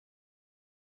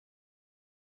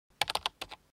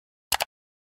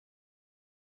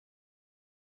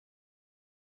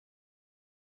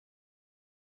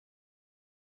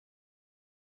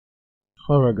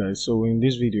Alright guys, so in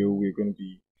this video we're going to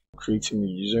be creating a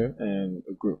user and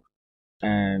a group,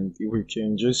 and we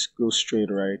can just go straight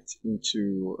right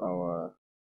into our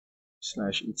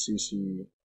 /etc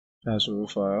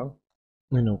password file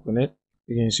and open it.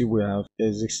 You can see we have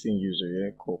existing user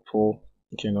here called Paul.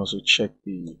 You can also check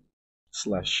the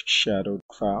 /shadow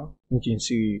file. You can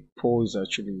see Paul is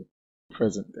actually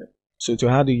present there. So to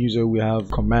add a user, we have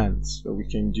commands. So we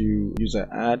can do user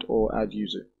add or add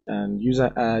user. And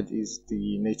user add is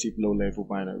the native low-level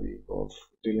binary of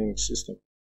the Linux system.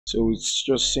 So it's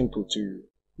just simple to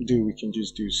do. We can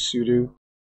just do sudo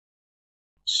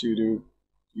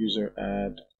user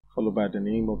add followed by the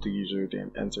name of the user,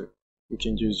 then enter. We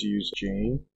can just use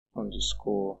Jane_Thomas,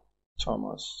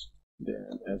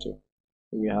 then enter.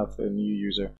 We have a new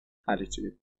user added to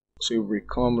it. So if we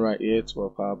come right here to our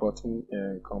power button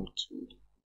and come to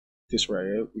this right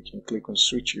here, we can click on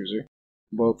switch user.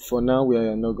 But for now, we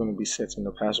are not going to be setting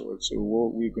the password. So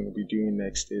what we're going to be doing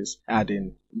next is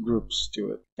adding groups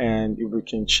to it. And if we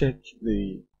can check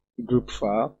the group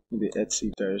file in the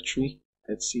etc directory,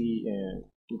 etc and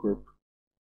group,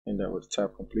 and I will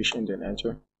tap completion, then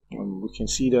enter. We can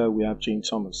see that we have Jane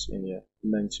Thomas in here.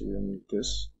 Meant to remove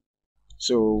this.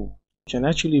 So you can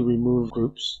actually remove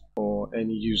groups or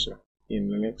any user in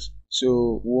Linux.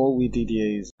 So what we did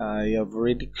here is I have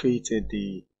already created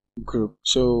the group.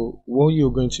 So what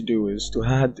you're going to do is to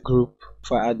add group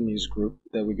for admins group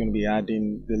that we're going to be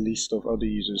adding the list of other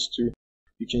users to.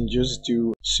 You can just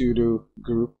do sudo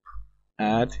group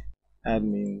add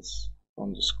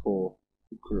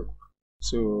admins_group.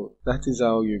 So that is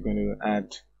how you're going to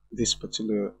add this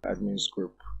particular admins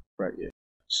group right here.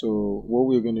 So what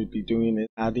we're going to be doing is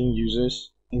adding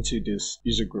users into this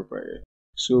user group right here.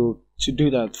 So to do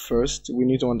that, first we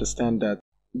need to understand that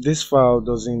this file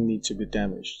doesn't need to be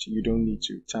damaged. You don't need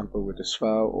to tamper with this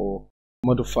file or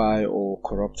modify or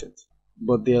corrupt it.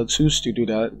 But there are tools to do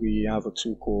that. We have a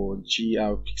tool called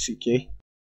grpck.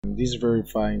 This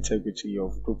verifies integrity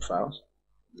of group files,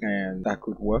 and that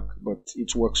could work, but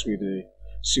it works with a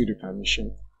sudo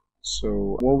permission.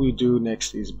 So what we do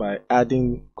next is by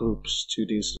adding groups to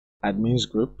this admins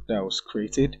group that was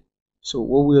created. So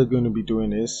what we are going to be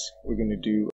doing is we're going to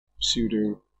do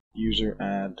sudo user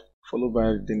add followed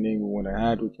by the name we want to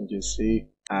add. We can just say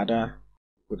adder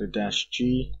with a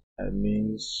 -g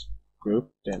admins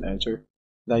group, then enter.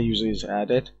 That user is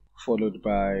added, followed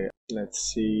by, let's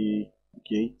say,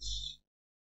 Gates,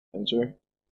 enter,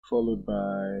 followed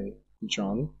by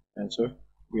John, enter.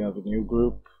 We have a new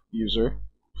group user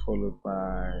followed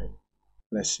by,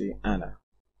 let's say, Anna,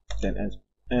 then enter.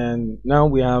 And now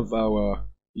we have our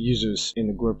users in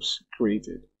the groups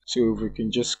created. So if we can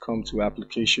just come to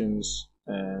applications,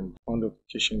 and on the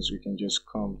applications we can just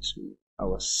come to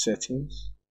our settings.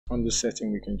 On the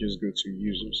setting we can just go to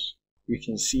users. We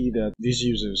can see that these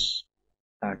users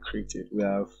are created. We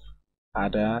have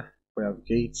Ada, we have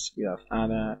Gates, we have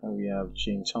Anna, and we have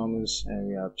Jane Thomas, and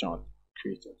we have John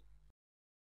created.